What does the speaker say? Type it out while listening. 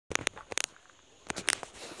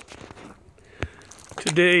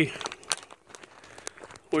Today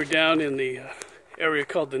we're down in the area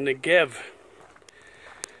called the Negev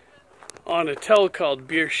on a tell called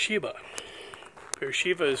Beersheba.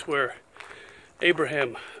 Beersheba is where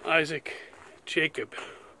Abraham, Isaac, Jacob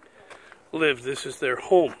lived. This is their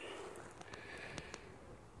home.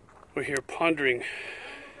 We're here pondering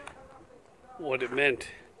what it meant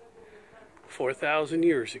 4,000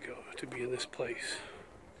 years ago to be in this place.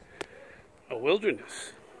 A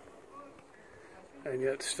wilderness, and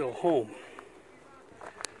yet still home.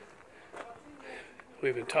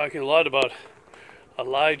 We've been talking a lot about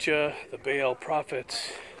Elijah, the Baal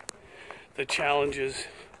prophets, the challenges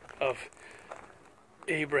of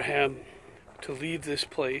Abraham to leave this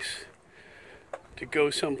place, to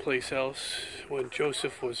go someplace else. When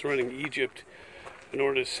Joseph was running Egypt, in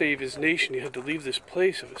order to save his nation, he had to leave this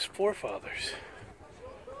place of his forefathers.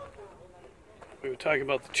 We were talking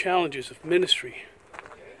about the challenges of ministry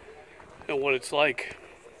and what it's like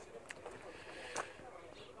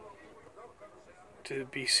to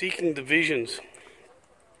be seeking the visions,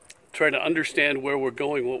 try to understand where we're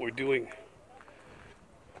going, what we're doing,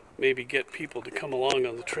 maybe get people to come along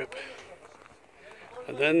on the trip.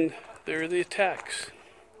 And then there are the attacks.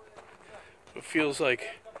 It feels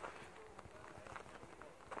like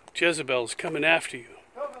Jezebel's coming after you.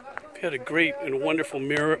 You've had a great and wonderful,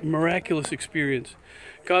 miraculous experience.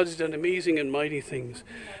 God's done amazing and mighty things,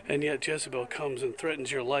 and yet Jezebel comes and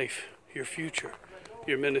threatens your life, your future,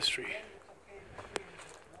 your ministry.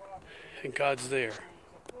 And God's there,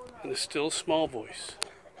 in a still small voice,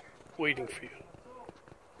 waiting for you.